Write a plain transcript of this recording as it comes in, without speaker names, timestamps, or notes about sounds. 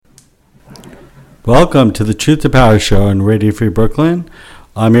Welcome to the Truth to Power Show on Radio Free Brooklyn.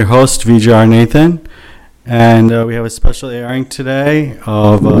 I'm your host, VJR Nathan, and we have a special airing today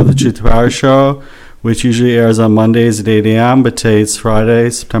of the Truth to Power Show, which usually airs on Mondays at 8 a.m., but today it's Friday,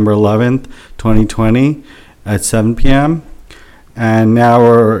 September 11th, 2020 at 7 p.m. And now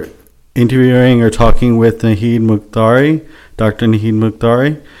we're interviewing or talking with Naheed Mukhtari, Dr. Naheed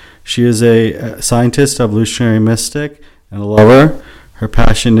Mukhtari. She is a scientist, evolutionary mystic, and a lover. Her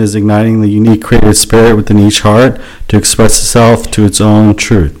passion is igniting the unique creative spirit within each heart to express itself to its own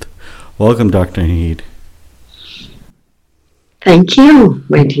truth. Welcome, Dr. Naheed. Thank you,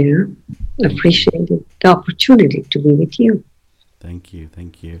 my dear. Appreciate the opportunity to be with you. Thank you.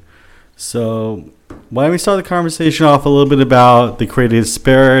 So, why don't we start the conversation off a little bit about the creative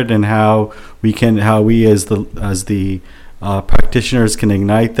spirit and how we as the practitioners can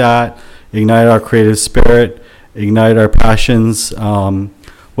ignite our creative spirit, ignite our passions.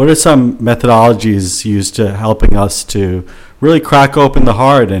 What are some methodologies used to helping us to really crack open the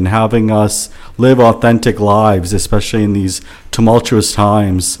heart and having us live authentic lives, especially in these tumultuous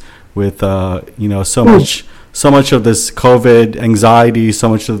times with so much of this COVID anxiety, so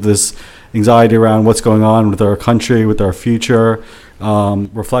much of this anxiety around what's going on with our country, with our future,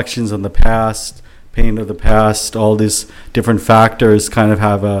 reflections on the past, pain of the past, all these different factors kind of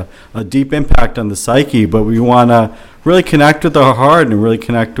have a deep impact on the psyche, but we want to really connect with our heart and really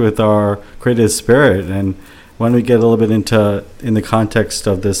connect with our creative spirit. And when we get a little bit in the context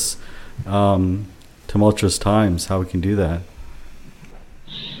of this tumultuous times, how we can do that.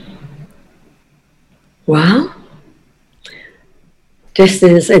 Well, this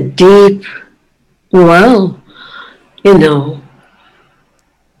is a deep well,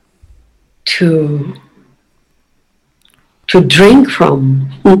 to drink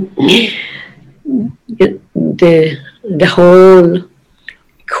from. The whole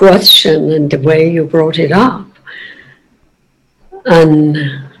question and the way you brought it up. And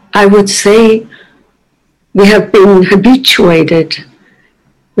I would say we have been habituated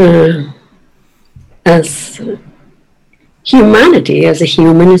as humanity, as a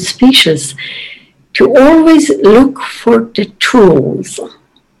human species, to always look for the tools.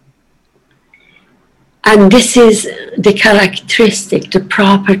 And this is the characteristic, the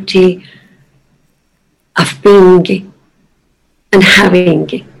property of being and having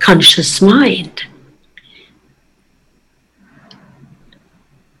a conscious mind.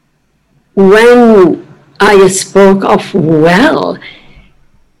 When I spoke of well,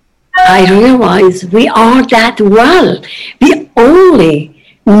 I realized we are that well. We only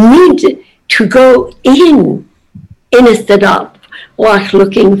need to go in instead of like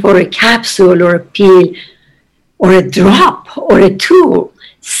looking for a capsule or a pill or a drop or a tool,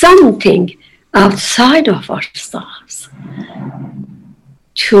 something outside of ourselves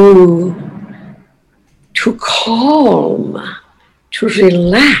to calm, to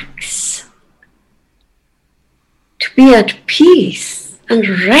relax, to be at peace and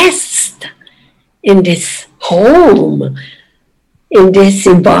rest in this home, in this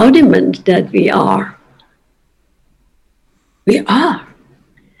embodiment that we are. We are.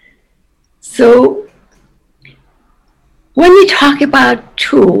 So when we talk about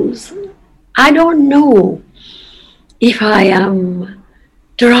tools, I don't know if I am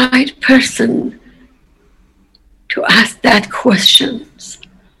the right person to ask that questions.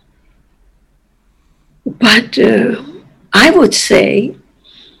 But I would say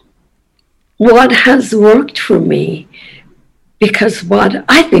what has worked for me, because what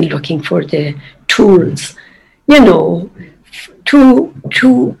I've been looking for the tools,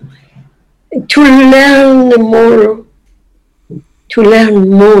 to learn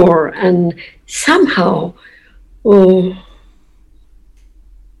more and somehow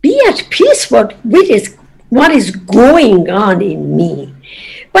be at peace with what is going on in me.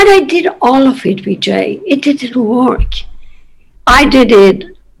 But I did all of it, Vijay. It didn't work. I did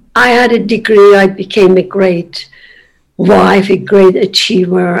it. I had a degree. I became a great wife, a great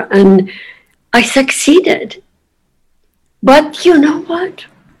achiever, and I succeeded. But you know what?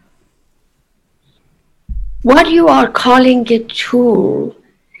 What you are calling a tool,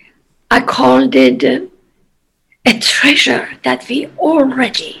 I called it a treasure that we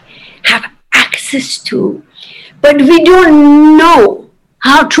already have access to, but we don't know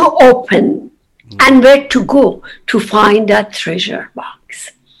how to open and where to go to find that treasure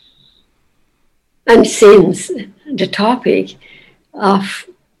box. And since the topic of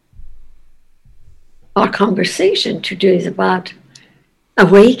our conversation today is about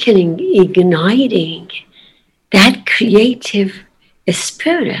awakening, igniting that creative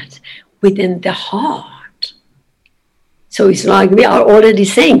spirit within the heart. So it's like we are already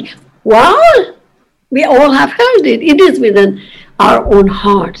saying, well, We all have heard it. It is within our own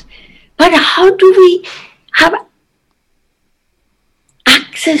heart. But how do we have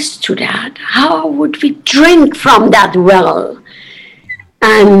access to that? How would we drink from that well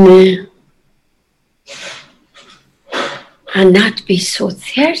and not be so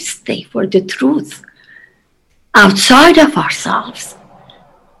thirsty for the truth outside of ourselves?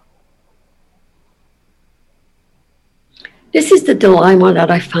 This is the dilemma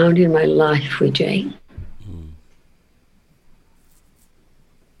that I found in my life with Jane.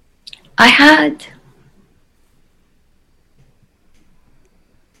 I had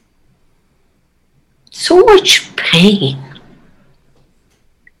so much pain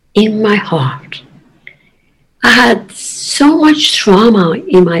in my heart. I had so much trauma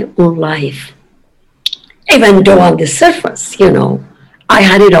in my own life. Even though on the surface, I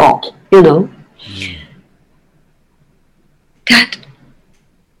had it all, that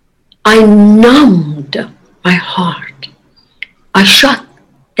I numbed my heart. I shut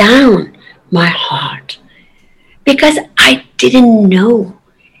down my heart because I didn't know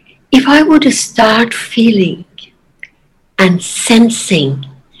if I would start feeling and sensing,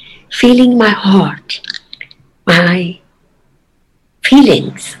 feeling my heart, my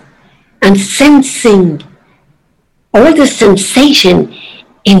feelings, and sensing all the sensation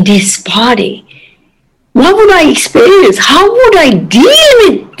in this body. What would I experience? How would I deal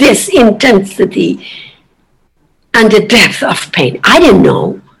with this intensity and the depth of pain? I didn't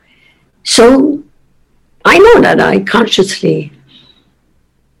know. So I know that I consciously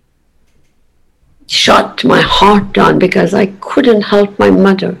shut my heart down because I couldn't help my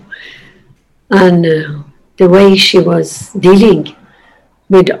mother and the way she was dealing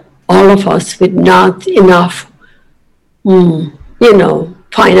with all of us with not enough,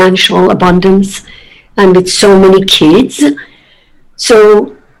 financial abundance and with so many kids.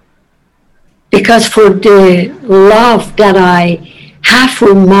 So because for the love that I have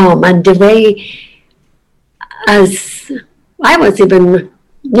for mom and the way as I was even,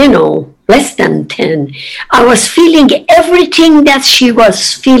 less than 10, I was feeling everything that she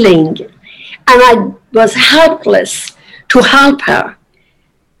was feeling and I was helpless to help her.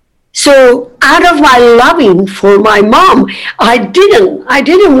 So out of my loving for my mom, I didn't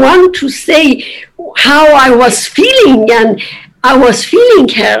want to say how I was feeling, and I was feeling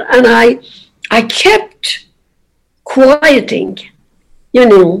her, and I kept quieting,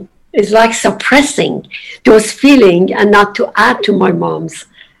 it's like suppressing those feelings and not to add to my mom's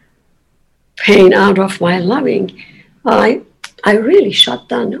pain out of my loving. I really shut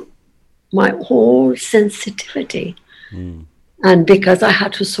down my whole sensitivity. And because I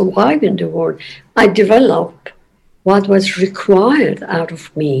had to survive in the world, I developed what was required out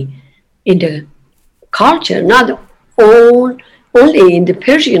of me in the culture, not only in the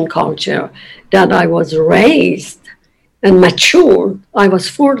Persian culture that I was raised and matured. I was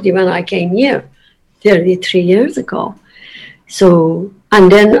 40 when I came here, 33 years ago. So,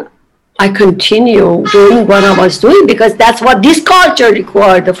 and then I continue doing what I was doing because that's what this culture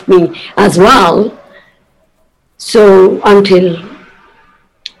required of me as well. So until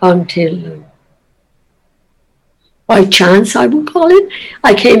by chance, I would call it,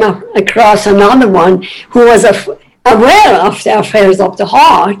 I came across another one who was aware of the affairs of the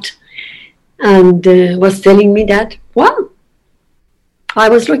heart and was telling me that, I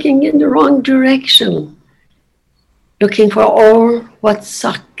was looking in the wrong direction, looking for all what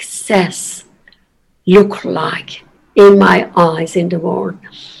success looked like in my eyes in the world.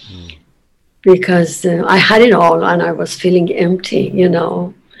 Because I had it all and I was feeling empty,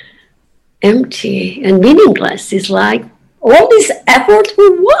 empty and meaningless. It's like all this effort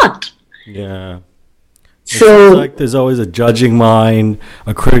for what? Yeah. So it's like there's always a judging mind,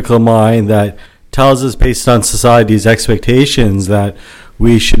 a critical mind that tells us based on society's expectations that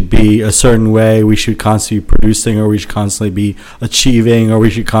we should be a certain way, we should constantly be producing, or we should constantly be achieving, or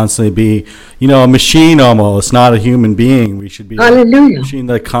we should constantly be, a machine almost, not a human being. We should be a machine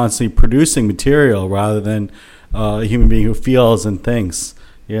that constantly producing material rather than a human being who feels and thinks.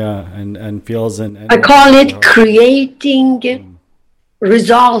 Yeah, and feels and I call it creating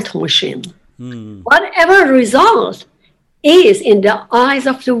result machine. Whatever result is in the eyes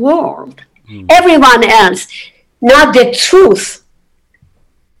of the world, everyone else, not the truth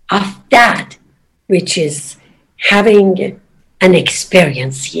of that which is having an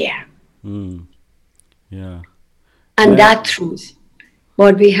experience here. Yeah. And that truth,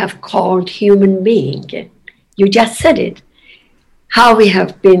 what we have called human being, you just said it, how we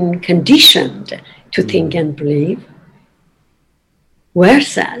have been conditioned to think and believe, where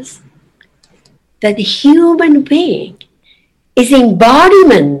says that the human being is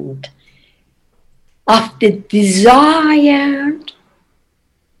embodiment of the desire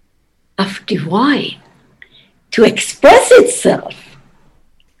of divine to express itself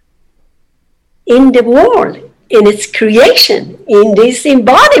in the world, in its creation, in this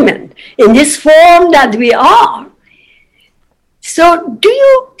embodiment, in this form that we are. So do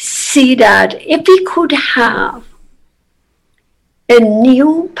you see that if we could have a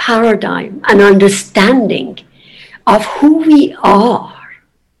new paradigm, an understanding of who we are,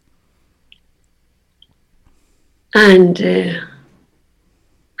 and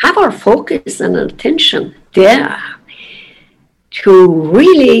have our focus and attention there to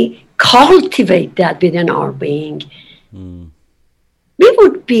really cultivate that within our being, we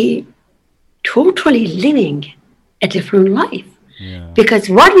would be totally living a different life. Yeah. Because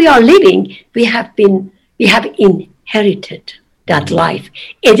what we are living, we have inherited that life.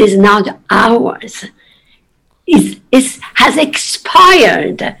 It is not ours. It has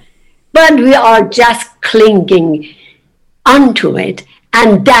expired, but we are just clinging onto it,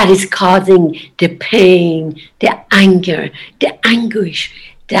 and that is causing the pain, the anger, the anguish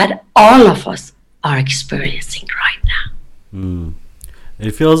that all of us are experiencing right now.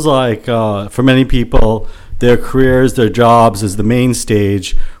 It feels like for many people, their careers, their jobs is the main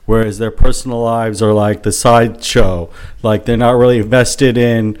stage, whereas their personal lives are like the sideshow. Like they're not really invested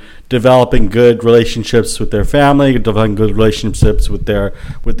in developing good relationships with their family, developing good relationships with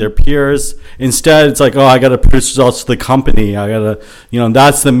their peers. Instead, it's like, oh, I got to produce results for the company. I got to,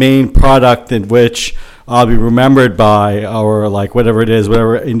 that's the main product in which I'll be remembered by, or like whatever it is,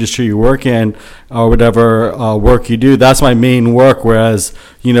 whatever industry you work in, or whatever work you do. That's my main work. Whereas,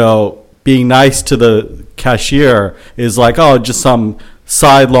 being nice to the cashier is like, oh, just some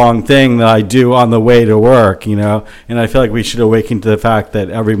sidelong thing that I do on the way to work, and I feel like we should awaken to the fact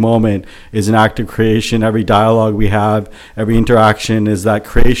that every moment is an act of creation. Every dialogue we have, every interaction is that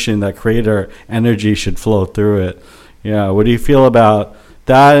creation, that creator energy should flow through it. What do you feel about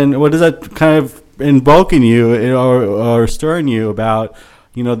that, and what does that kind of invoke in you or stir in you about,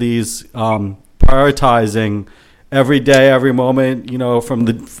 these prioritizing every day, every moment, from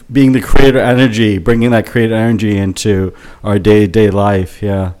being the creator energy, bringing that creator energy into our day-to-day life.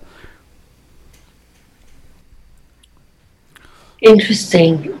 Yeah.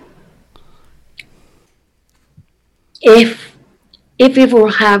 Interesting. If we will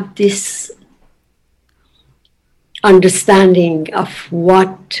have this understanding of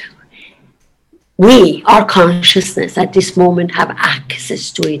what our consciousness at this moment have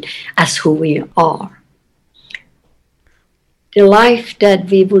access to it as who we are, the life that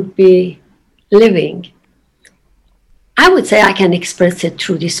we would be living, I would say I can express it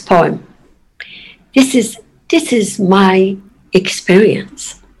through this poem. This is my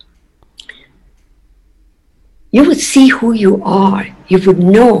experience. You would see who you are. You would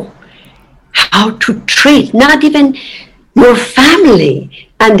know how to treat not even your family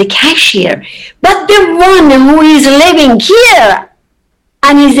and the cashier, but the one who is living here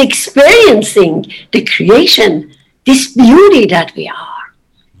and is experiencing the creation, this beauty that we are.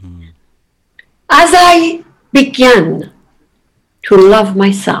 As I began to love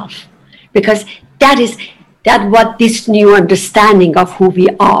myself, because that what this new understanding of who we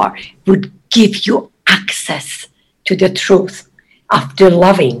are would give you access to the truth of the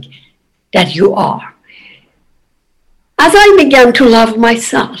loving that you are. As I began to love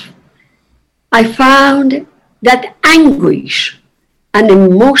myself, I found that anguish and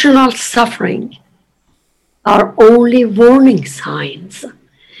emotional suffering are only warning signs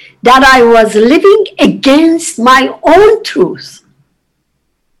that I was living against my own truth.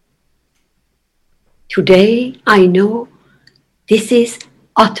 Today, I know this is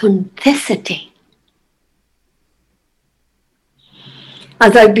authenticity.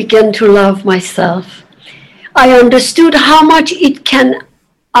 As I began to love myself, I understood how much it can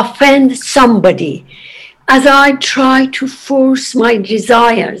offend somebody as I try to force my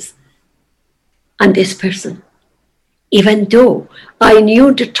desires on this person, even though I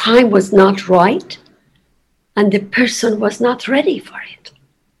knew the time was not right and the person was not ready for it.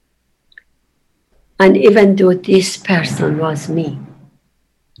 And even though this person was me,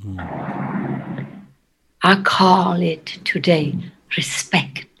 I call it today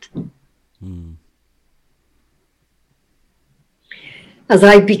respect. As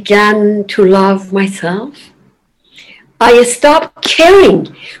I began to love myself, I stopped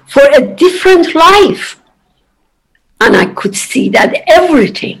caring for a different life. And I could see that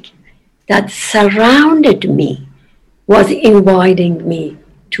everything that surrounded me was inviting me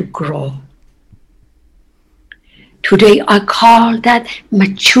to grow. Today, I call that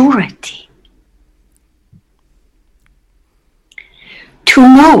maturity. To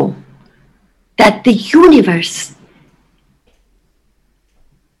know that the universe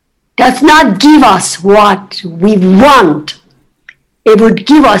does not give us what we want. It would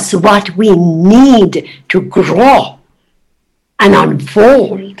give us what we need to grow and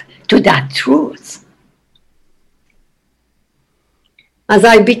unfold to that truth. As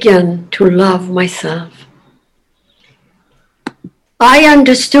I began to love myself, I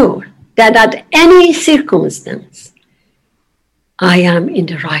understood that at any circumstance, I am in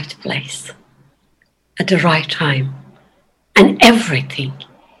the right place at the right time, and everything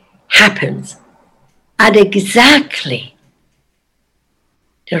happens at exactly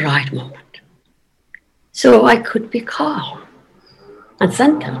the right moment. So I could be calm and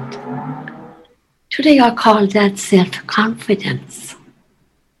centered. Today I call that self-confidence.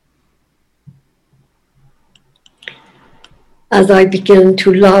 As I began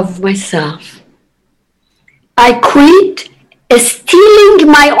to love myself, I quit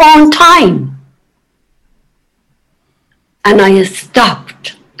stealing my own time. And I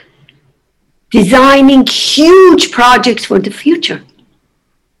stopped designing huge projects for the future.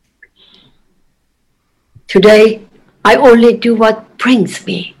 Today, I only do what brings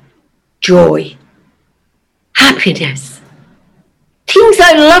me joy, happiness, things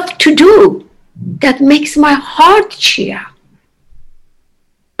I love to do that makes my heart cheer.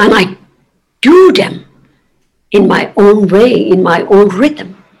 And I do them in my own way, in my own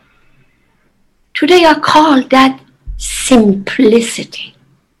rhythm. Today I call that simplicity.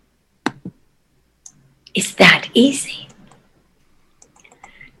 It's that easy.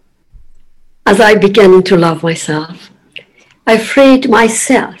 As I began to love myself, I freed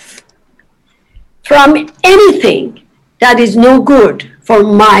myself from anything that is no good for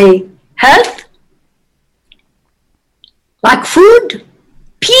my health, like food,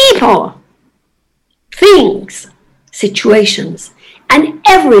 people, things, situations, and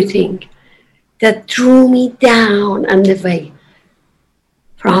everything that drew me down and away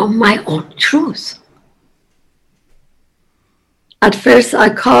from my own truth. At first, I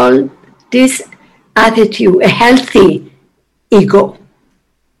called this attitude a healthy ego.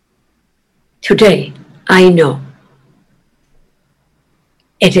 Today, I know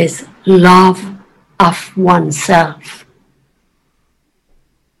it is love of oneself.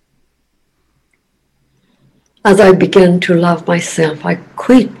 As I began to love myself, I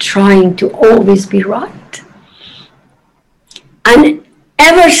quit trying to always be right. And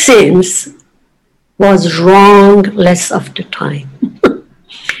ever since, was wrong less of the time.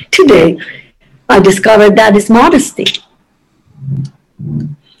 Today, I discovered that is modesty.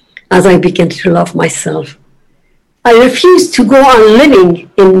 As I began to love myself, I refuse to go on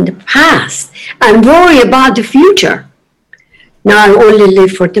living in the past and worry about the future. Now I only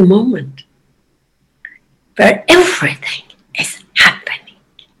live for the moment, where everything is happening.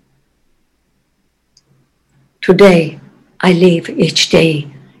 Today, I live each day,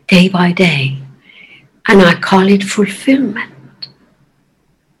 day by day, and I call it fulfillment.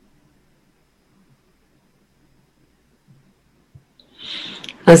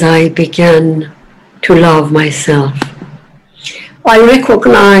 As I began to love myself, I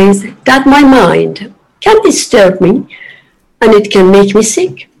recognize that my mind can disturb me and it can make me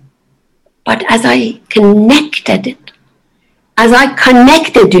sick. But as I connected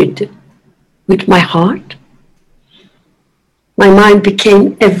it with my heart, my mind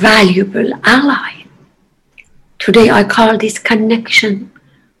became a valuable ally. Today I call this connection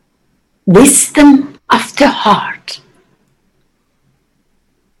wisdom of the heart.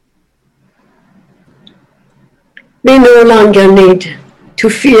 We no longer need to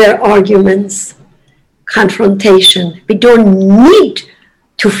fear arguments, confrontation. We don't need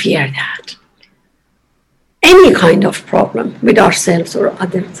to fear that. Any kind of problem with ourselves or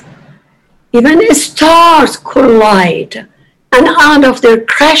others. Even stars collide, and out of their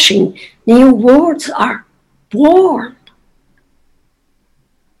crashing, new worlds are born.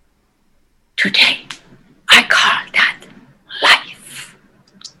 Today, I call that life.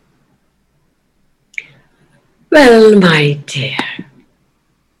 Well, my dear,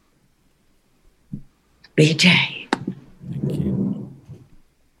 Vijay, Thank you.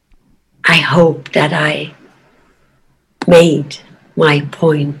 I hope that I made my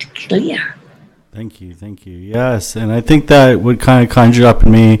point clear. Thank you. Thank you. Yes. And I think that what kind of conjured up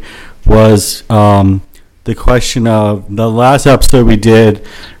in me was the question of the last episode we did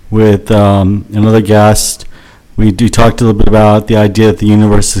with another guest. We talked a little bit about the idea that the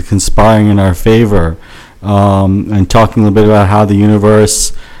universe is conspiring in our favor, and talking a little bit about how the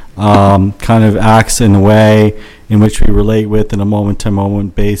universe kind of acts in a way in which we relate with on a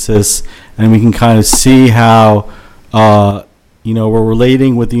moment-to-moment basis. And we can kind of see how we're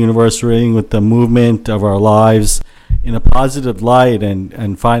relating with the universe, relating with the movement of our lives in a positive light,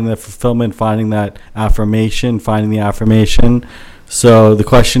 and finding that fulfillment, finding that affirmation, finding the affirmation. So the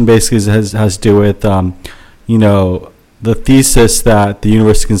question basically has to do with, the thesis that the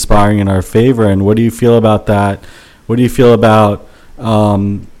universe is conspiring in our favor. And what do you feel about that? What do you feel about,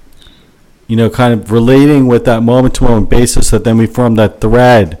 kind of relating with that moment-to-moment basis, so that then we form that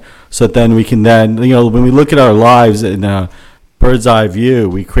thread, so that then we can then, when we look at our lives in a bird's eye view,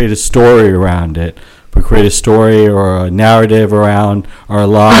 we create a story around it. We create a story or a narrative around our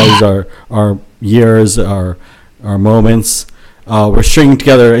lives, our years, our moments. We're stringing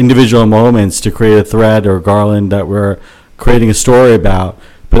together individual moments to create a thread or a garland that we're creating a story about.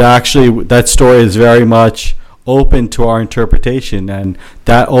 But actually, that story is very much open to our interpretation, and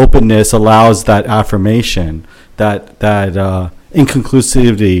that openness allows that affirmation, that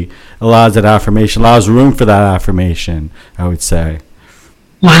inconclusivity allows that affirmation, allows room for that affirmation, I would say.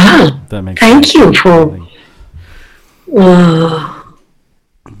 Wow. That makes Thank sense. you for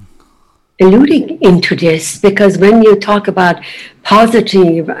alluding into this, because when you talk about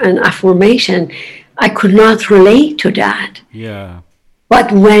positive and affirmation, I could not relate to that. Yeah.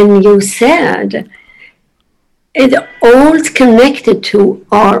 But when you said it all's connected to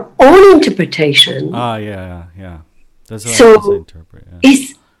our own interpretation. Yeah. That's what I So interpret. Yeah.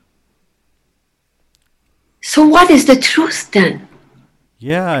 So what is the truth then?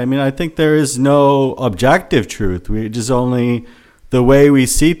 Yeah, I think there is no objective truth. We just only the way we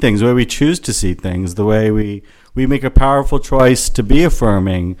see things, the way we choose to see things, the way we make a powerful choice to be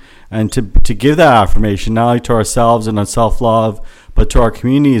affirming and to give that affirmation, not only to ourselves and our self-love, but to our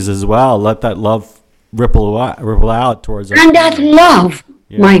communities as well. Let that love ripple out towards us. And that love,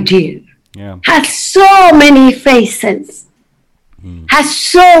 my dear, has so many faces, has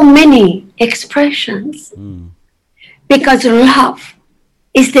so many expressions, because love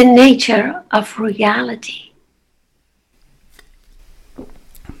is the nature of reality.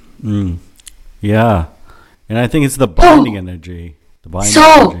 Yeah. And I think it's the binding energy. The binding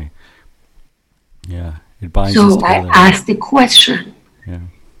energy. Yeah. It binds us together. So I ask the question. Yeah.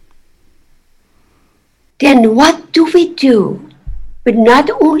 Then what do we do with not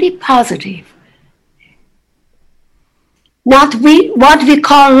only positive, what we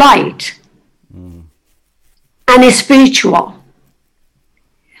call light and spiritual?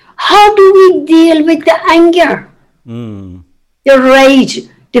 How do we deal with the anger, the rage,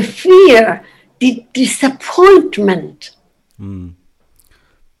 the fear, the disappointment,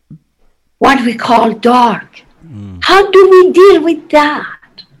 what we call dark? How do we deal with that?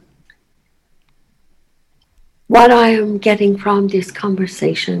 What I am getting from this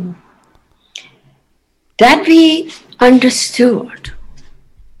conversation, that we understood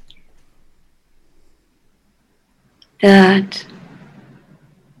that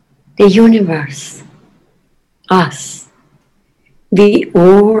the universe, us, we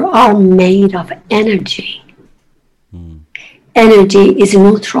all are made of energy. Energy is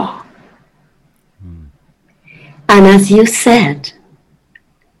neutral. And as you said,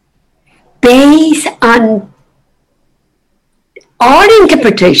 based on our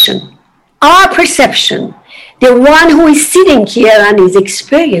interpretation, our perception, the one who is sitting here and is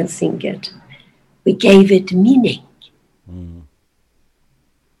experiencing it, we gave it meaning.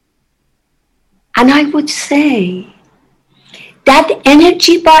 And I would say that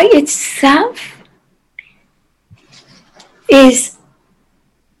energy by itself is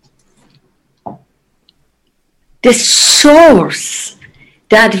the source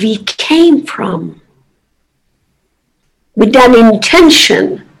that we came from with an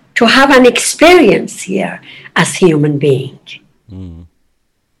intention to have an experience here as human being. And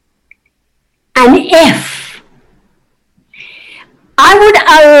if I would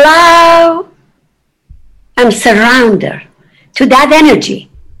allow and surrender to that energy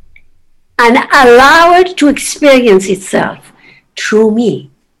and allow it to experience itself through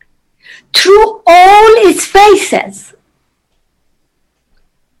me, through all its faces,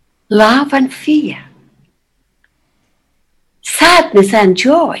 love and fear, sadness and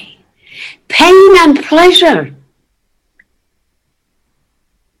joy, pain and pleasure,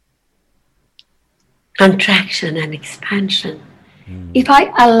 contraction and expansion. If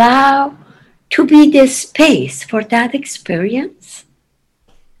I allow to be the space for that experience,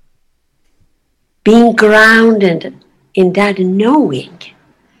 being grounded in that knowing,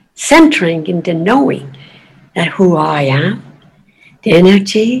 centering in the knowing that who I am, the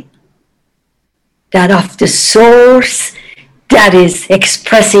energy, that of the source that is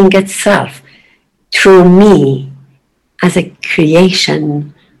expressing itself through me as a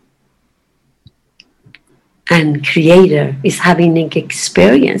creation and creator is having an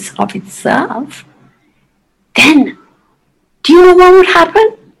experience of itself, then do you know what would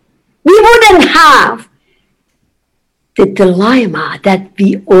happen? We wouldn't have the dilemma that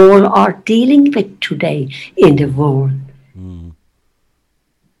we all are dealing with today in the world,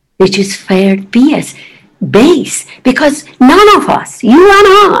 which is fair BS base, because none of us, you and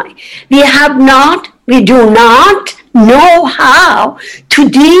I, we do not know how to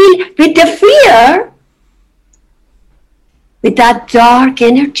deal with the fear, with that dark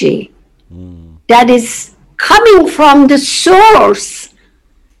energy that is coming from the source,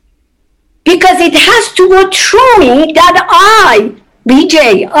 because it has to go through me, that I,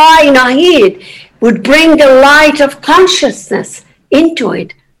 BJ, Nahid, would bring the light of consciousness into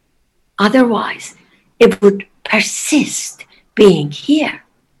it. Otherwise, it would persist being here.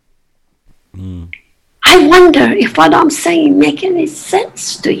 I wonder if what I'm saying makes any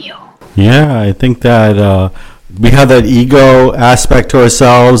sense to you. Yeah, I think that we have that ego aspect to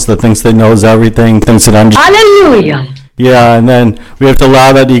ourselves that thinks that knows everything, thinks that I'm just... Hallelujah. Yeah, and then we have to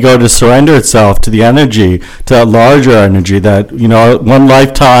allow that ego to surrender itself to the energy, to that larger energy that, one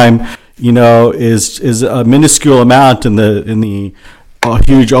lifetime, is a minuscule amount in the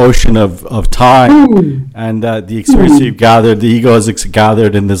huge ocean of time, and that the experience you've gathered, the ego has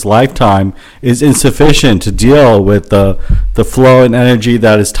gathered in this lifetime, is insufficient to deal with the flow and energy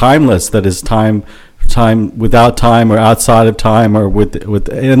that is timeless, that is time without time, or outside of time, or with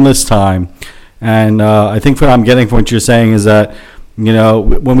endless time. And I think what I'm getting from what you're saying is that,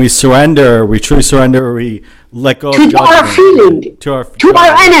 when we surrender, we truly surrender, we let go to our feeling, to our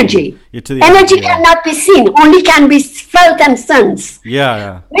energy. Energy cannot be seen, only can be felt and sensed.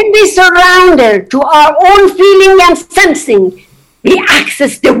 Yeah. When we surrender to our own feeling and sensing, we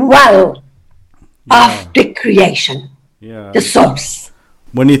access the well of the creation, the source.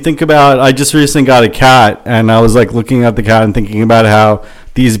 When you think about, I just recently got a cat, and I was like looking at the cat and thinking about how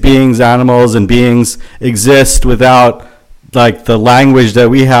these beings, animals and beings, exist without like the language that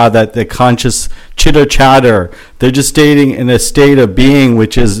we have, that the conscious chitter chatter. They're just stating in a state of being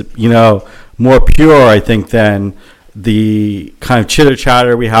which is, more pure, I think, than the kind of chitter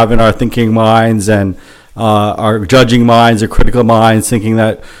chatter we have in our thinking minds and our judging minds or critical minds, thinking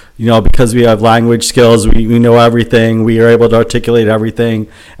that, because we have language skills, we know everything, we are able to articulate everything,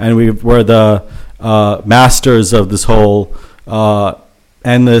 and we're the masters of this whole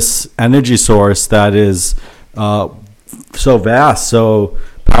endless energy source that is so vast, so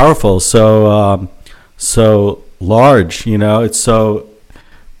powerful, so large. It's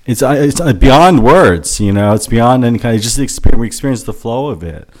beyond words. It's beyond any kind. Just we experience the flow of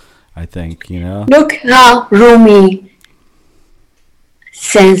it, I think. Look how Rumi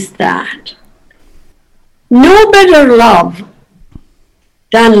says that no better love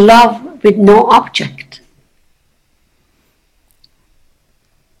than love with no object.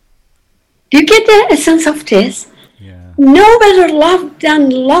 Do you get the essence of this? No better love than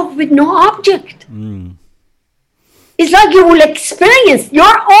love with no object. It's like you will experience your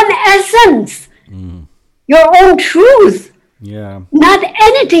own essence, your own truth, not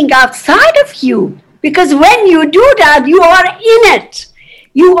anything outside of you. Because when you do that, you are in it.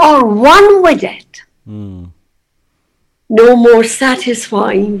 You are one with it. No more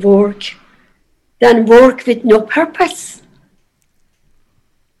satisfying work than work with no purpose.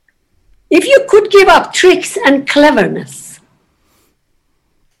 If you could give up tricks and cleverness,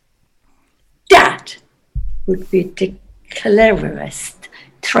 that would be the cleverest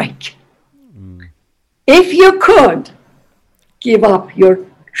trick. If you could give up your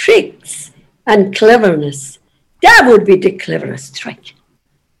tricks and cleverness, that would be the cleverest trick.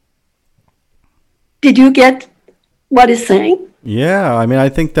 Did you get what he's saying? Yeah, I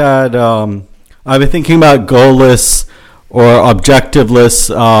think that I've been thinking about goalless or objectiveless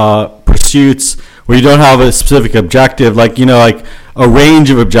pursuits where you don't have a specific objective, like a range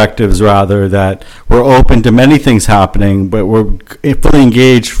of objectives, rather, that we're open to many things happening, but we're fully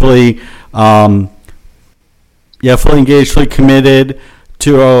engaged, fully committed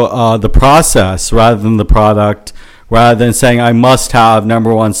to the process rather than the product, rather than saying I must have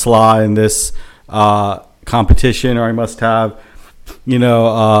number one slot in this competition, or I must have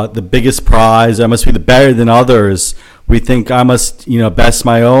the biggest prize, I must be the better than others. We think I must best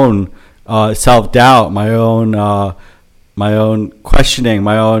my own self-doubt, my own questioning,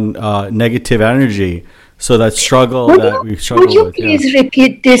 my own negative energy. So that struggle we struggle with. Would you please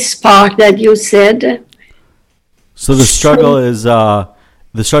repeat this part that you said? So the struggle is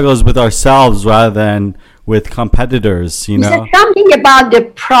with ourselves rather than with competitors. You said something about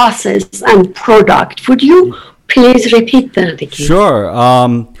the process and product. Would you please repeat that again? Sure.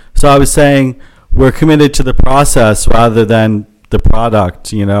 So I was saying, we're committed to the process rather than the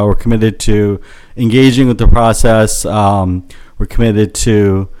product. You know, we're committed to engaging with the process. We're committed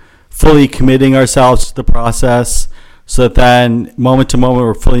to fully committing ourselves to the process, so that then moment to moment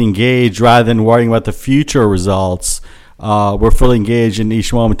we're fully engaged rather than worrying about the future results. We're fully engaged in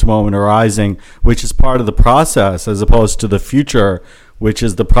each moment to moment arising, which is part of the process, as opposed to the future, which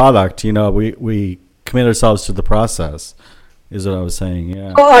is the product. You know, we commit ourselves to the process, is what I was saying.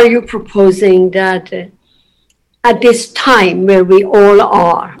 Yeah. Or are you proposing that at this time where we all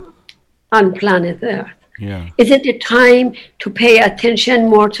are on planet Earth, Yeah. is it a time to pay attention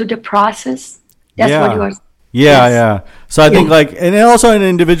more to the process? That's what you are saying. Yeah, Yes. yeah. So I think like, and also in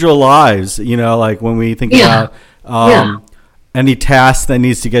individual lives, you know, like when we think about any task that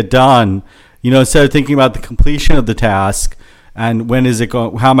needs to get done, you know, instead of thinking about the completion of the task and when is it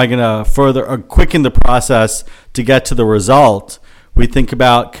going, how am I going to further or quicken the process to get to the result, we think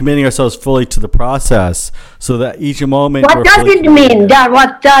about committing ourselves fully to the process, so that each moment. What does it mean?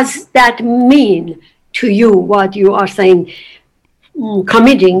 What does that mean to you? What you are saying,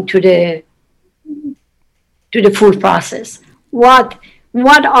 committing to the full process. What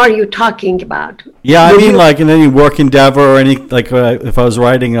are you talking about? Yeah, I mean, like in any work endeavor or any, like if I was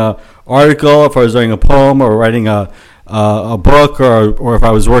writing a article, if I was writing a poem or writing a book, or if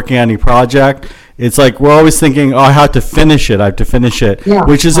I was working on any project, it's like we're always thinking, oh, I have to finish it. I have to finish it,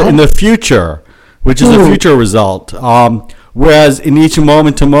 which is in the future, which is a future result. Whereas in each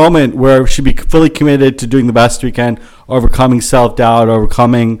moment to moment, we should be fully committed to doing the best we can, overcoming self-doubt,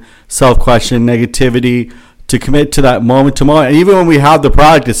 overcoming self-question, negativity, to commit to that moment to moment. And even when we have the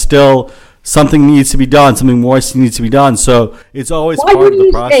product, it's still something needs to be done, something more needs to be done. So it's always part of the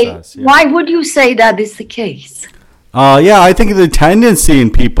process. Why would you say that is the case? I think the tendency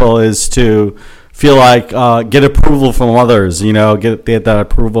in people is to feel like get approval from others, you know, get that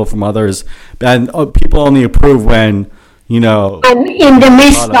approval from others. And people only approve when, you know. And in the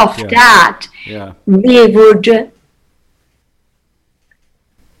midst of that, we would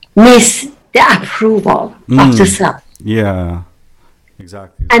miss the approval of the self. Yeah,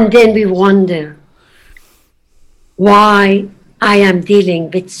 exactly. And then we wonder why I am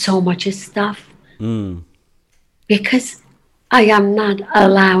dealing with so much stuff. Because I am not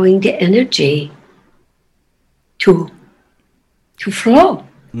allowing the energy to flow.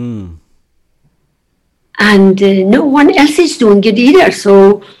 And no one else is doing it either.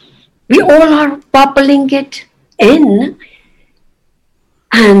 So we all are bubbling it in.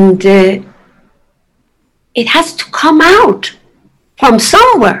 And it has to come out from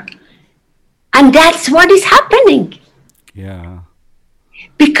somewhere. And that's what is happening. Yeah.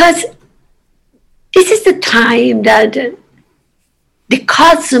 Because this is the time that the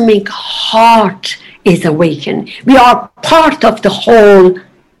cosmic heart is awakened. We are part of the whole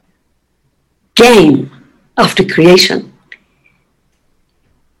game of the creation.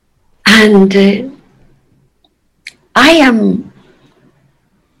 And I am,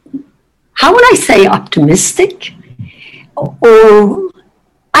 how would I say, optimistic? Or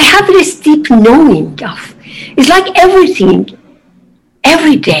I have this deep knowing of, it's like everything,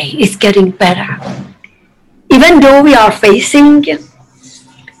 every day is getting better. Even though we are facing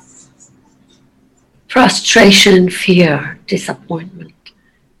frustration, fear, disappointment,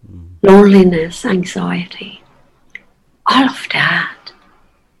 loneliness, anxiety, all of that.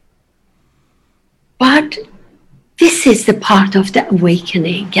 But this is the part of the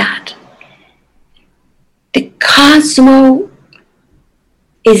awakening, that the cosmos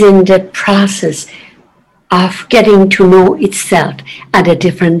is in the process of getting to know itself at a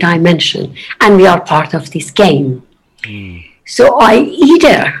different dimension. And we are part of this game. So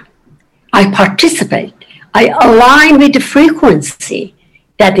I participate, I align with the frequency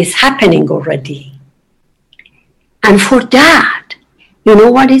that is happening already. And for that, you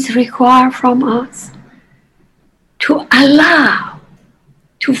know what is required from us? To allow,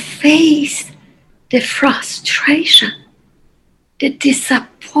 to face the frustration, the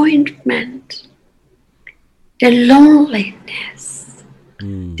disappointment, the loneliness,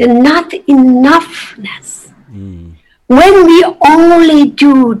 the not enoughness. When we only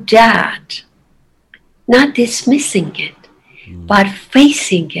do that, not dismissing it, but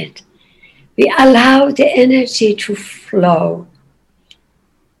facing it, we allow the energy to flow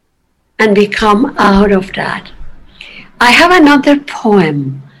and we come out of that. I have another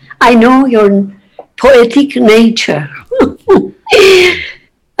poem. I know your poetic nature.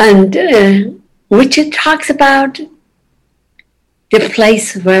 And which it talks about the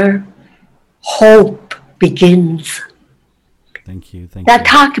place where hope begins. Thank you. That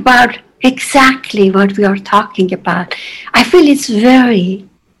talk about exactly what we are talking about. I feel it's very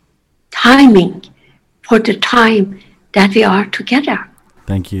timing for the time that we are together.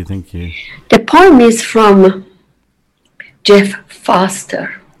 Thank you. Thank you. The poem is from Jeff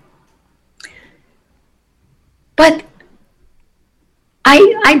Foster. But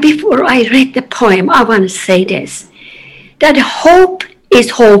before I read the poem, I want to say this, that hope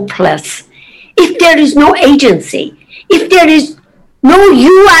is hopeless if there is no agency, if there is no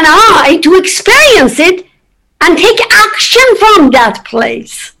you and I to experience it and take action from that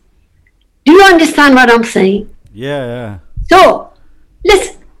place. Do you understand what I'm saying? Yeah. So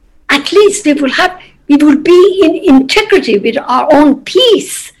at least we will be in integrity with our own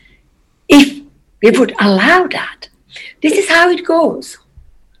peace if we would allow that. This is how it goes.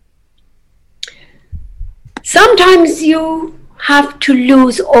 Sometimes you have to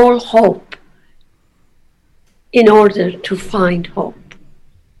lose all hope in order to find hope.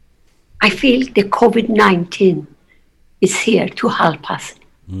 I feel the COVID-19 is here to help us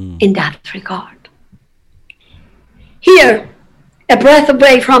in that regard. Here, a breath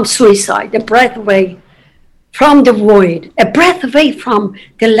away from suicide, a breath away from the void, a breath away from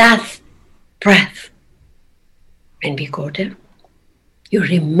the last breath. When we go there, you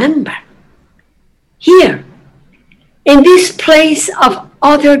remember, here, in this place of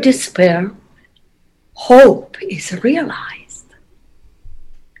utter despair, hope is realized.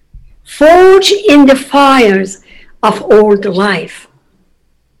 Forged in the fires of old life.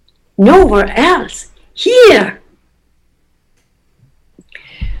 Nowhere else. Here,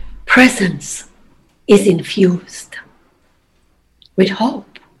 presence is infused with hope.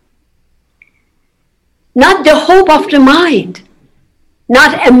 Not the hope of the mind,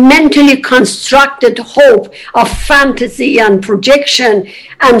 not a mentally constructed hope of fantasy and projection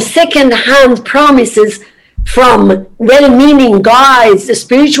and second-hand promises from well-meaning guides, the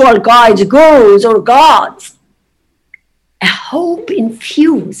spiritual guides, gurus or gods. A hope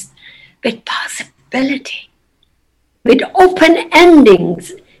infused with possibility, with open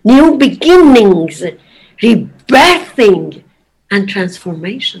endings, new beginnings, rebirthing and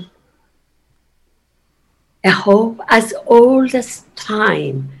transformation. A hope as old as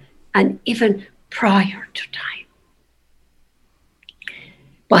time and even prior to time.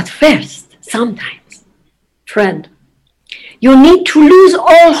 But first, sometimes, friend, you need to lose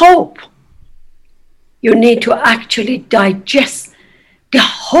all hope. You need to actually digest the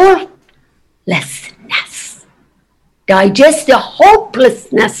hopelessness, digest the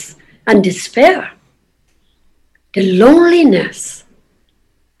hopelessness and despair, the loneliness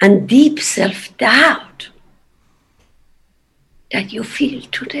and deep self-doubt that you feel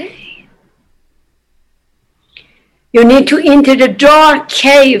today. You need to enter the dark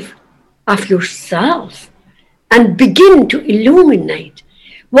cave of yourself and begin to illuminate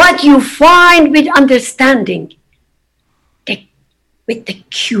what you find with understanding, with the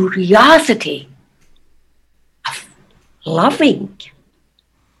curiosity of loving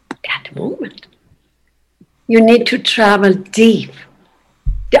that moment. You need to travel deep,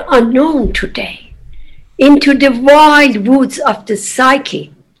 the unknown today, into the wild woods of the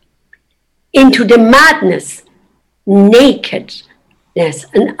psyche, into the madness, nakedness,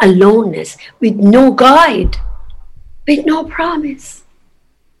 and aloneness, with no guide, with no promise.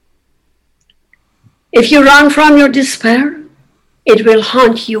 If you run from your despair, it will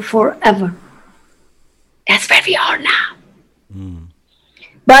haunt you forever. That's where we are now.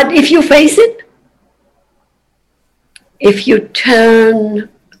 But if you face it, if you turn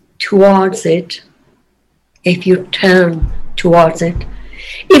towards it, even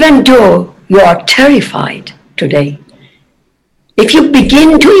though you are terrified today, if you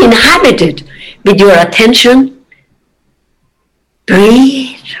begin to inhabit it with your attention,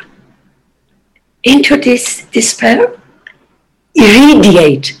 breathe into this despair,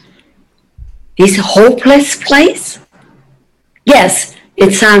 irradiate this hopeless place. Yes,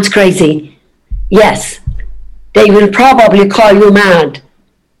 it sounds crazy. Yes, they will probably call you mad.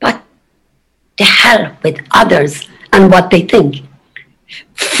 The hell with others and what they think.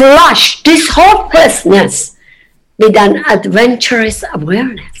 Flush this hopelessness with an adventurous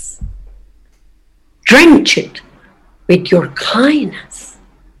awareness. Drench it with your kindness,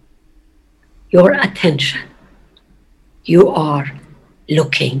 your attention. You are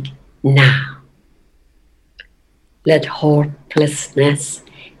looking now. Let hopelessness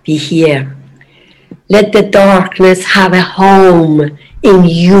be here. Let the darkness have a home in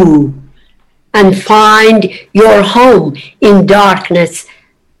you. And find your home in darkness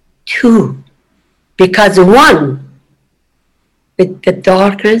too. Because one with the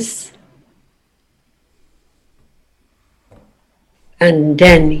darkness, and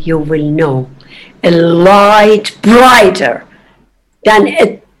then you will know a light brighter than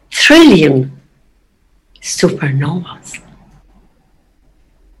a trillion supernovas.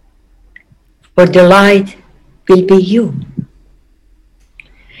 But the light will be you.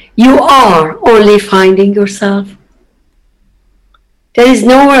 You are only finding yourself. There is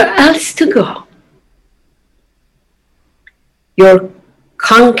nowhere else to go. You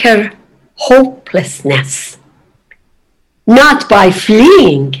conquer hopelessness, not by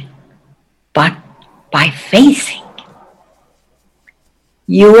fleeing, but by facing.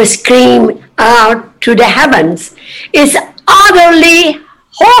 You scream out to the heavens, it's utterly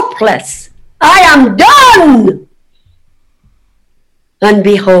hopeless. I am done. And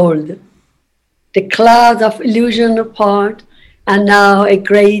behold, the clouds of illusion apart, and now a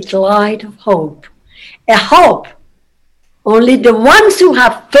great light of hope. A hope only the ones who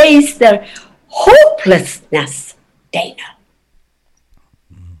have faced their hopelessness, they know.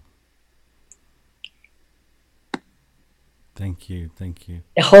 Thank you.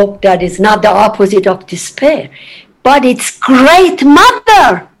 A hope that is not the opposite of despair, but it's great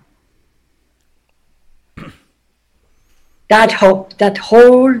mother. That hope that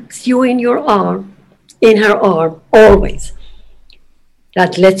holds you in her arm, always.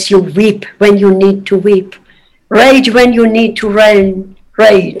 That lets you weep when you need to weep, rage when you need to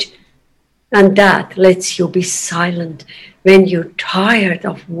rage, and that lets you be silent when you're tired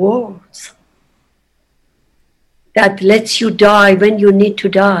of words. That lets you die when you need to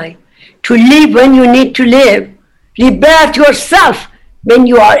die, to live when you need to live, liberate yourself when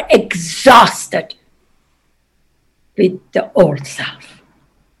you are exhausted with the old self.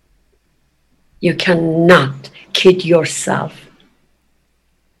 You cannot kid yourself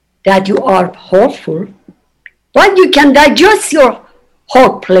that you are hopeful, but you can digest your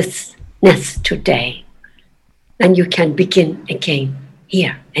hopelessness today, and you can begin again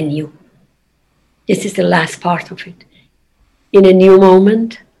here anew. This is the last part of it. In a new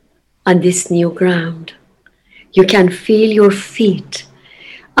moment, on this new ground, you can feel your feet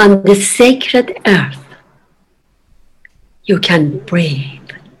on the sacred earth. You can breathe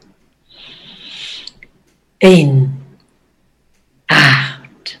in,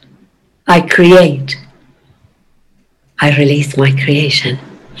 out. I create. I release my creation.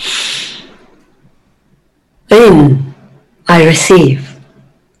 In, I receive.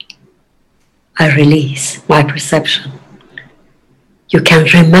 I release my perception. You can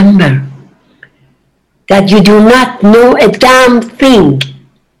remember that you do not know a damn thing.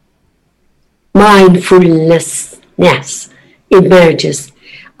 Mindfulness emerges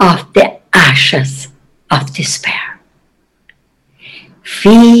of the ashes of despair.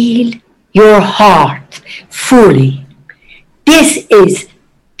 Feel your heart fully. This is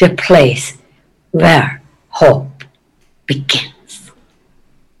the place where hope begins.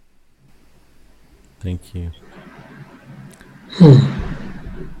 Thank you.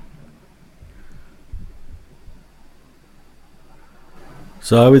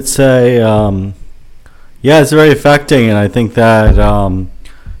 So I would say, it's very affecting, and I think that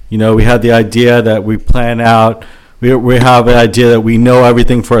we had the idea that we plan out. We have an idea that we know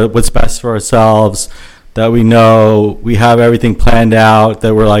everything for what's best for ourselves. That we know we have everything planned out.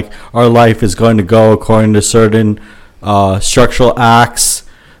 That we're like our life is going to go according to certain structural acts.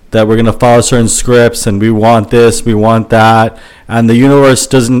 That we're going to follow certain scripts, and we want this, we want that, and the universe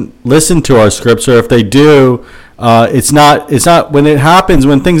doesn't listen to our scripts, or if they do, it's not when it happens,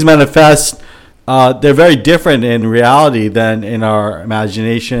 when things manifest, they're very different in reality than in our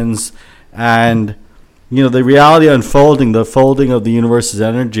imaginations, and the reality unfolding, the folding of the universe's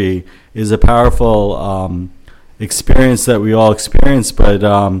energy is a powerful experience that we all experience, but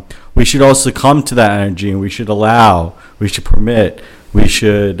we should also come to that energy, and we should allow, we should permit. We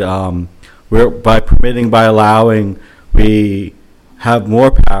should, by permitting, by allowing, we have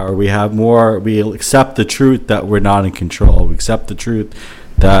more power. We accept the truth that we're not in control. We accept the truth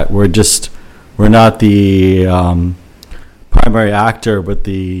that we're not the primary actor, but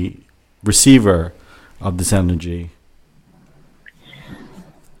the receiver of this energy.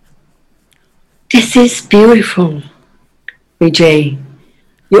 This is beautiful, Vijay.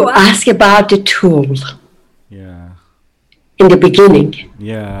 You ask about the tool. Yeah. In the beginning.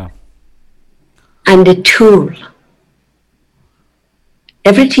 Yeah. And the tool.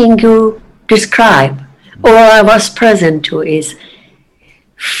 Everything you describe, or I was present to, is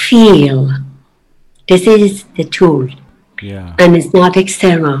feel. This is the tool. Yeah. And it's not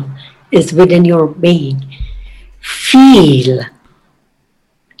external, it's within your being. Feel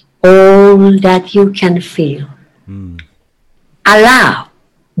all that you can feel. Allow.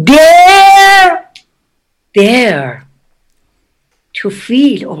 Dare to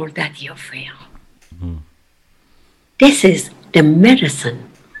feel all that you feel. This is the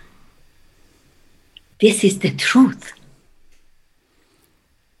medicine this is the truth.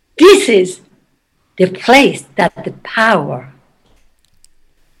 This is the place that the power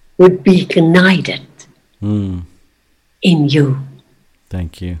would be ignited in you.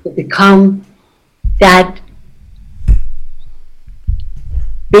 Thank you. To become that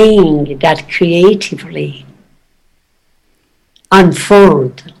being that creatively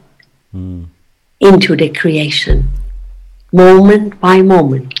unfold into the creation, moment by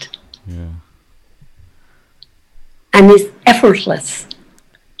moment. Yeah. And it's effortless.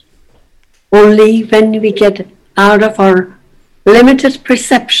 Only when we get out of our limited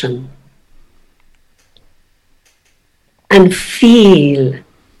perception and feel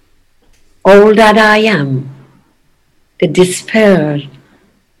all that I am, the despair,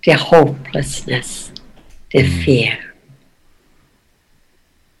 the hopelessness, the fear.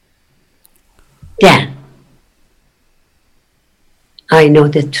 Then I know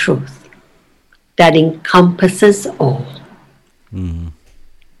the truth that encompasses all.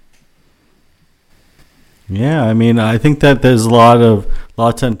 Yeah, I mean, I think that there's a lot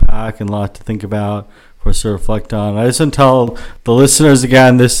to unpack and a lot to think about for us to reflect on. I just want to tell the listeners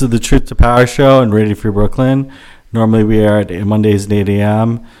again, this is the Truth to Power show on Radio Free Brooklyn. Normally we are at Mondays at 8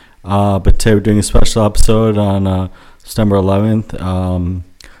 a.m., but today we're doing a special episode on September 11th.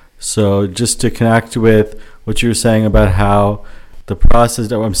 So just to connect with what you were saying about how the process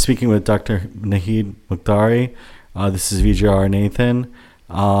that I'm speaking with Dr. Naheed Mukhtari. This is VGR Nathan.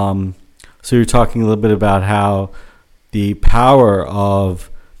 So you're talking a little bit about how the power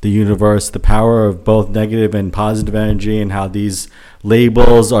of the universe, the power of both negative and positive energy, and how these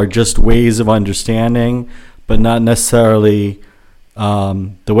labels are just ways of understanding, but not necessarily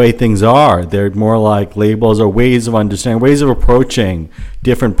the way things are. They're more like labels or ways of understanding, ways of approaching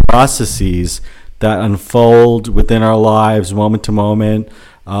different processes that unfold within our lives moment to moment.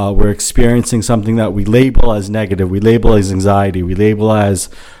 We're experiencing something that we label as negative, we label as anxiety, we label as,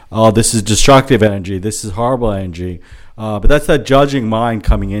 oh, this is destructive energy, this is horrible energy. But that's that judging mind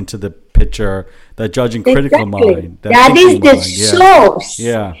coming into the picture, that judging critical mind. That is the source.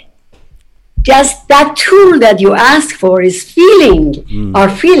 Yeah. Just that tool that you ask for is feeling or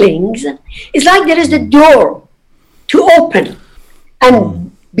feelings. It's like there is a door to open.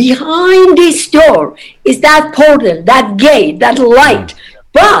 And behind this door is that portal, that gate, that light.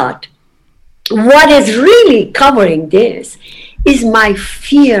 But what is really covering this is my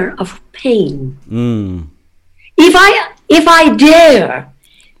fear of pain. If I dare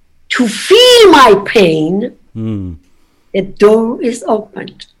to feel my pain, the door is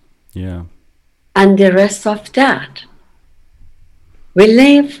opened. Yeah. And the rest of that, we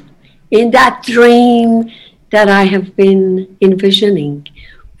live in that dream that I have been envisioning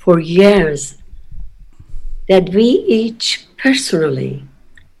for years, that we each personally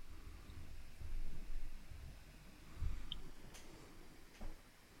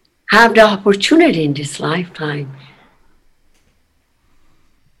have the opportunity in this lifetime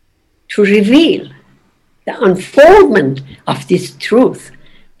to reveal the unfoldment of this truth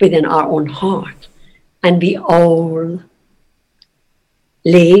within our own heart. And we all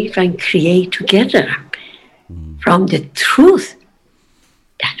live and create together from the truth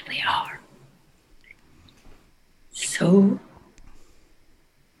that we are. So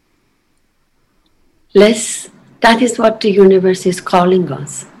that is what the universe is calling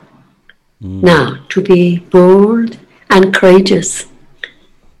us. Now, to be bold and courageous,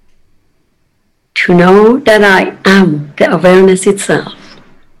 to know that I am the awareness itself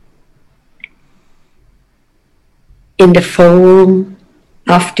in the form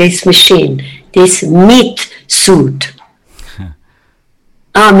of this machine, this meat suit.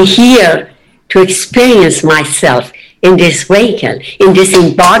 I'm here to experience myself in this vehicle, in this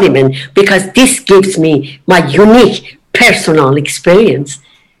embodiment, because this gives me my unique personal experience,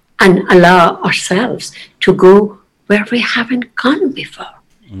 and allow ourselves to go where we haven't gone before.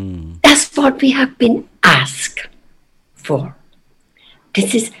 That's what we have been asked for.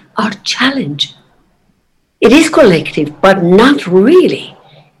 This is our challenge. It is collective, but not really.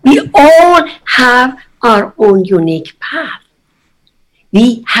 We all have our own unique path.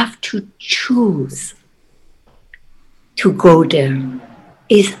 We have to choose to go there.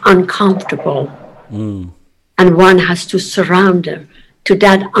 It's uncomfortable. And one has to surrender to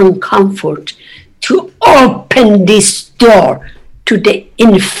that uncomfort, to open this door to the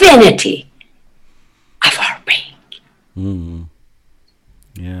infinity of our being.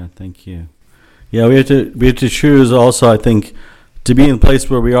 Yeah, thank you. Yeah, we have to choose also, I think, to be in the place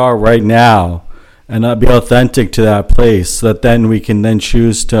where we are right now and not be authentic to that place, so that then we can then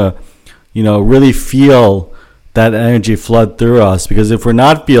choose to, really feel that energy flood through us. Because if we're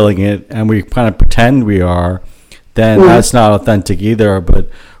not feeling it and we kind of pretend we are, then that's not authentic either. But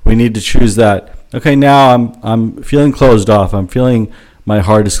we need to choose that. Okay, now I'm feeling closed off. I'm feeling my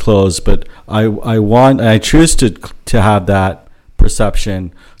heart is closed, but I choose to have that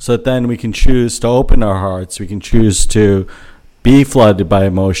perception, so that then we can choose to open our hearts. We can choose to be flooded by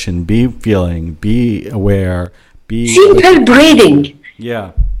emotion, be feeling, be aware, be simple breathing.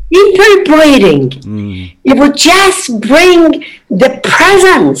 Yeah. Simple breathing. It would just bring the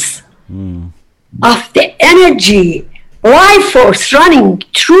presence of the energy, life force running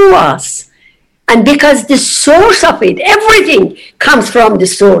through us. And because the source of it, everything comes from the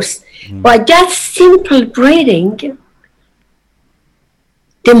source. By that simple breathing,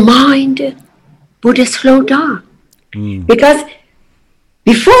 the mind would slow down. Because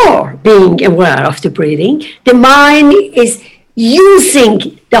before being aware of the breathing, the mind is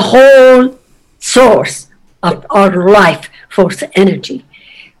using the whole source of our life force energy.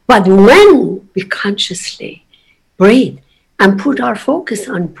 But when we consciously breathe and put our focus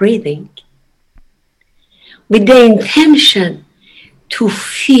on breathing, with the intention to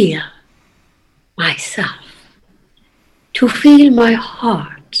feel myself, to feel my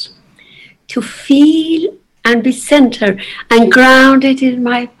heart, to feel and be centered and grounded in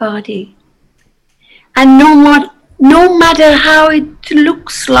my body. And no matter how it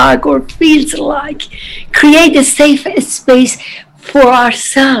looks like or feels like, create a safe space for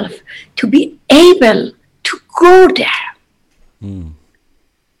ourselves to be able to go there.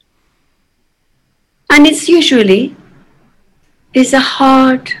 And it's usually a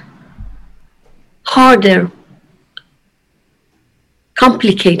harder,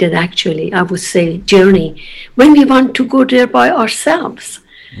 complicated actually, I would say, journey when we want to go there by ourselves.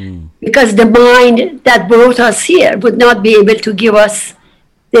 Because the mind that brought us here would not be able to give us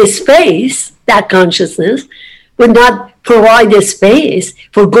the space, that consciousness would not provide the space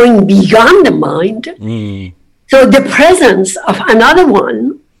for going beyond the mind. So the presence of another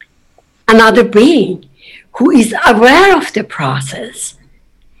being who is aware of the process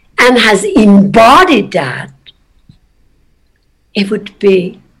and has embodied that, it would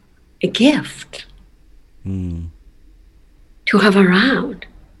be a gift to have around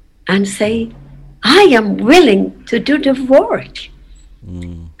and say, I am willing to do the work.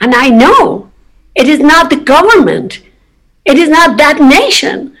 And I know it is not the government, it is not that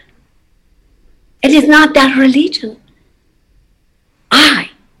nation, it is not that religion. I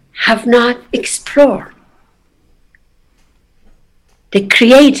have not explored the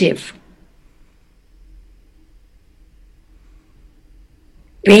creative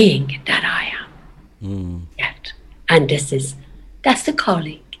being that I am yet. And that's the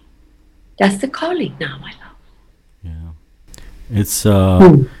calling. That's the calling now, my love. Yeah.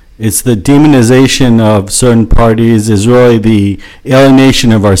 It's the demonization of certain parties is really the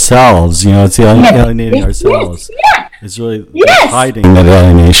alienation of ourselves. You know, it's the alienating ourselves. It's really hiding that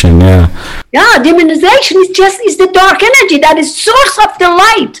alienation. Yeah, demonization is the dark energy that is source of the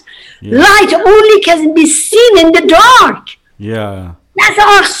light. Light only can be seen in the dark. That's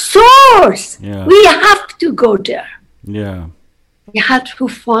our source. We have to go there. We have to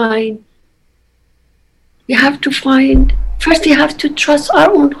find, first we have to trust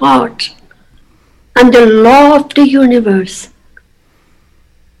our own heart and the law of the universe.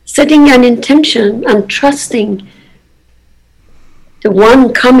 Setting an intention and trusting the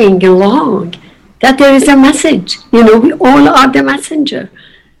one coming along, that there is a message. You know, we all are the messenger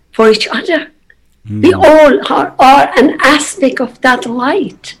for each other. We all are an aspect of that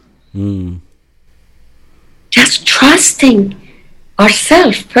light. Just trusting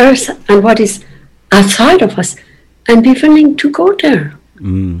ourselves first and what is outside of us, and be willing to go there.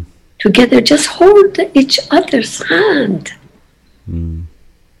 Together, just hold each other's hand.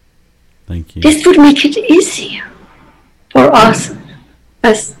 Thank you. This would make it easier for us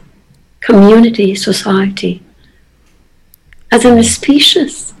as community, society, as a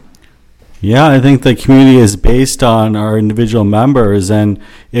species. Yeah, I think the community is based on our individual members, and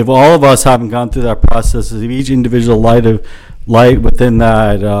if all of us haven't gone through that process, if each individual light within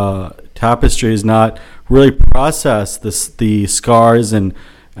that tapestry is not really processed the scars and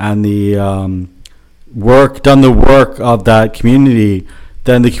the work of that community,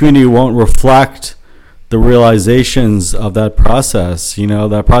 then the community won't reflect the realizations of that process. You know,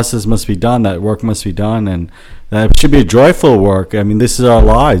 that process must be done, that work must be done, and that should be a joyful work. I mean, this is our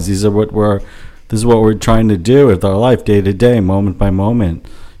lives. This is what we're trying to do with our life, day to day, moment by moment.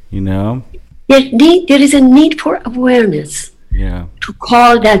 You know. There is a need for awareness. To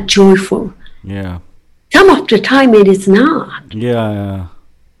call that joyful. Some of the time it is not.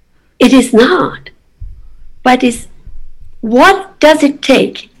 It is not. but it's what does it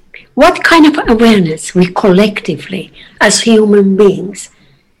take? What kind of awareness we collectively, as human beings,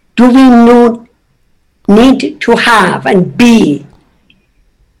 do we need to have and be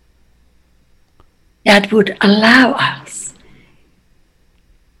that would allow us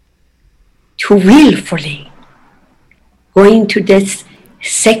to willfully go into this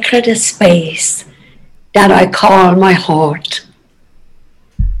sacred space that I call my heart,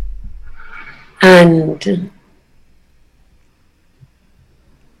 and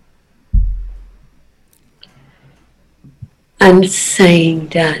saying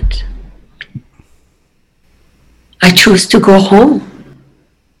that I choose to go home.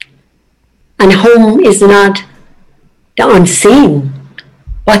 And home is not the unseen,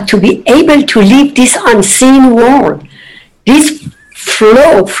 but to be able to leave this unseen world, this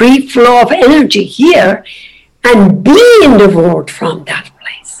flow, free flow of energy here, and be in the world from that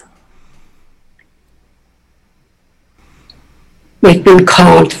place. We've been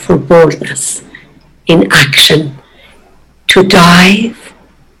called for boldness in action, to dive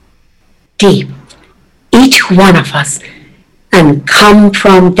deep, each one of us, and come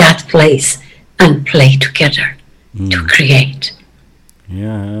from that place and play together to create.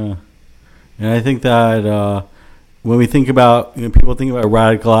 Yeah. And I think that when we think about, people think about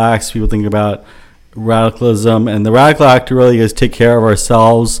radical acts, people think about radicalism, and the radical act really is take care of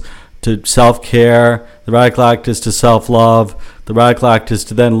ourselves, to self-care. The radical act is to self-love. The radical act is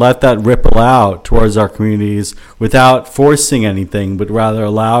to then let that ripple out towards our communities without forcing anything, but rather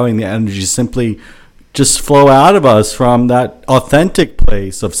allowing the energy simply just flow out of us from that authentic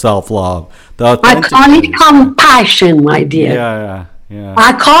place of self-love. I call it compassion, my dear. Yeah.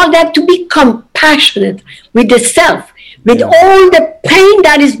 I call that to be compassionate with the self, with all the pain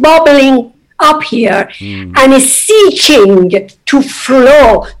that is bubbling up here and is seeking to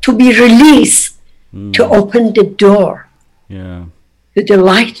flow, to be released, to open the door to the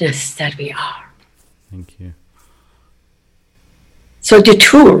lightness that we are. Thank you. So the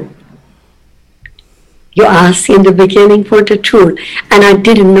tool, you asked in the beginning for the tool, and I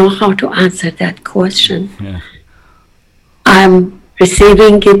didn't know how to answer that question. I'm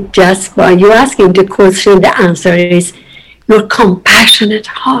receiving it just by you asking the question. The answer is your compassionate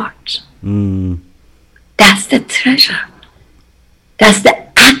heart. That's the treasure. That's the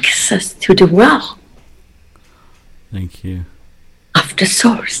access to the well. Thank you. Of the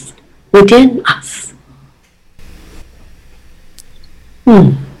source within us.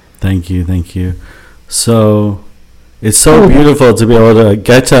 Thank you. So it's so beautiful to be able to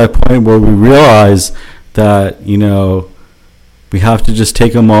get to a point where we realize that, we have to just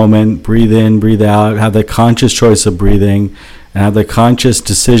take a moment, breathe in, breathe out, have the conscious choice of breathing, and have the conscious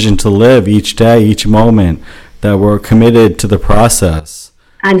decision to live each day, each moment, that we're committed to the process.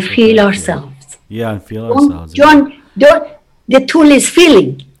 And feel ourselves. Yeah, and feel ourselves. The tool is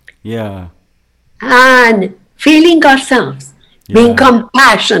feeling. Yeah. And feeling ourselves, being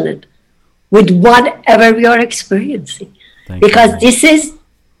compassionate with whatever we are experiencing. Because this is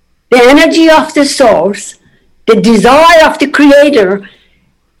the energy of the source, the desire of the creator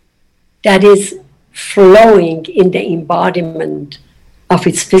that is flowing in the embodiment of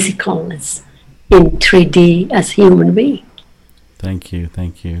its physicalness in 3D as human being. Thank you.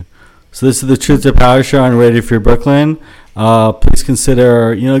 So this is the Truth to Power Show on Radio Free Brooklyn. Please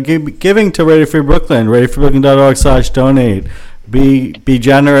consider, giving to Radio Free Brooklyn, radiofreebrooklyn.org/donate. Be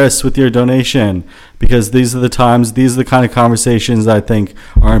generous with your donation, because these are the kind of conversations I think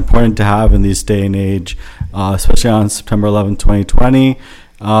are important to have in this day and age, especially on September 11, 2020.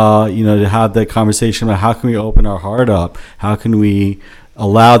 To have that conversation about how can we open our heart up, how can we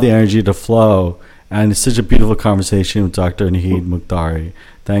allow the energy to flow. And it's such a beautiful conversation with Dr. Naheed Mukdari.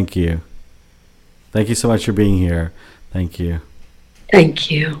 Thank you. Thank you so much for being here. Thank you. Thank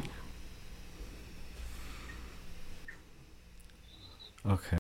you. Okay.